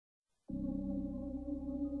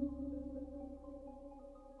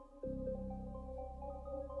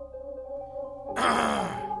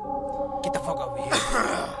fuck over here.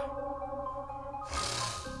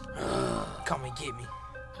 Come and get me.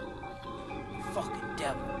 You fucking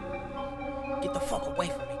devil. Get the fuck away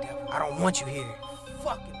from me, devil. I don't want you here.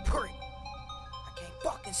 Fucking prick. I can't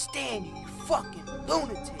fucking stand you, you fucking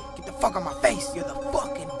lunatic. Get the fuck out my face. You're the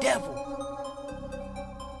fucking devil.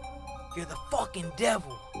 You're the fucking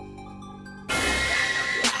devil.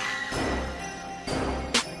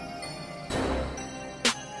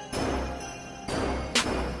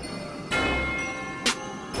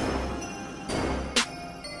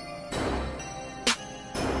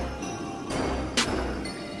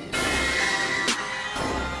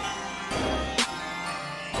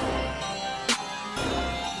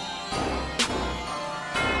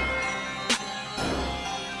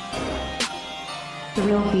 The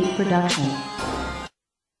Real Beat Production.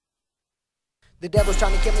 The devil's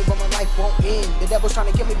trying to kill me, but my life won't end. The devil's trying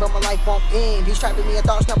to kill me, but my life won't end. He's trapping me in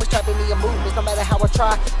thoughts, now he's trapping me in movements. No matter how I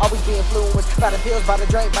try, always be influenced by the pills, by the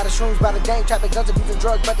drink, by the shrooms, by the game. Trapping guns, abusing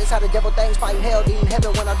drugs, but that's how the devil thinks. Fighting hell, eating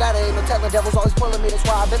heaven. When I die, there ain't no telling. Devil's always pulling me, that's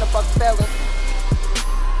why I've been a fucking felon.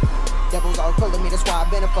 Devil's always pulling me, that's why I've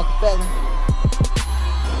been a fucking felon.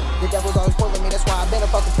 The devil's always pulling me, that's why I've been a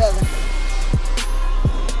fucking felon.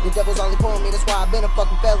 The devil's always pulling me, that's why I've been a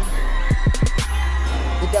fucking felon.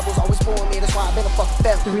 The devil's always pulling me, that's why I've been a fucking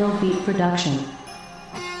felon. The Real Beat Production.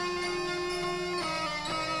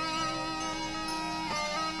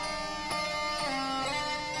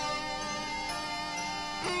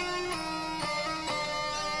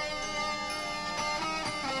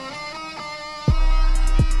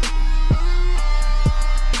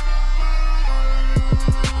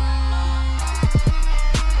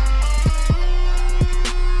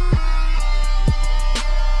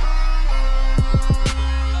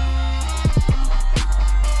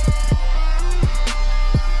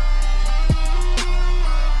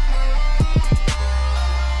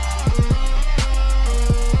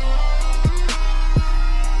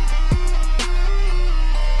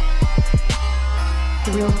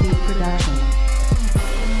 The Real Beat Production.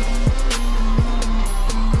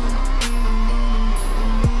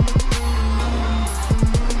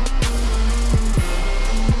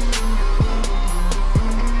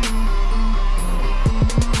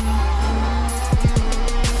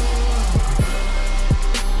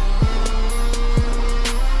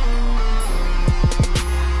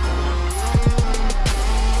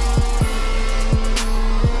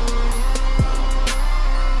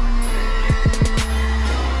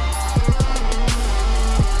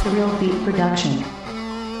 The Real Beat Production.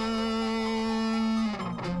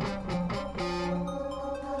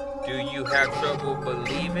 Do you have trouble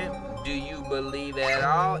believing? Do you believe at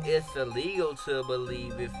all? It's illegal to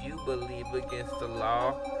believe if you believe against the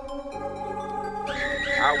law.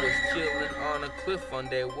 I was chilling on a cliff one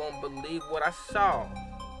day, won't believe what I saw.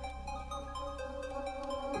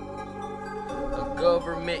 A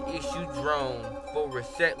government issued drone for a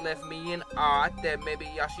sec left me in awe. I thought maybe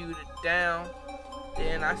y'all shoot it down.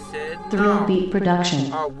 Then I said no. The Real Beat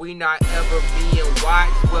Production. Are we not ever being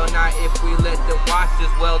watched? Well, not if we let them watch us.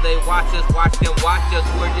 Well, they watch us, watch them watch us.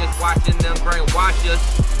 We're just watching them brainwash us.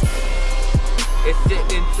 It's sitting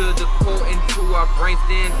into the core, into our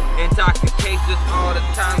brainstem. Intoxicates us all the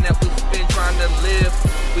time that we spend trying to live.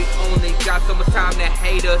 We only got so much time to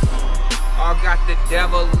hate us. All got the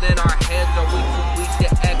devil in our heads. Are we too weak to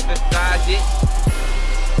exercise it?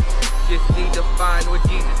 Just need to find where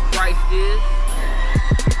Jesus Christ is.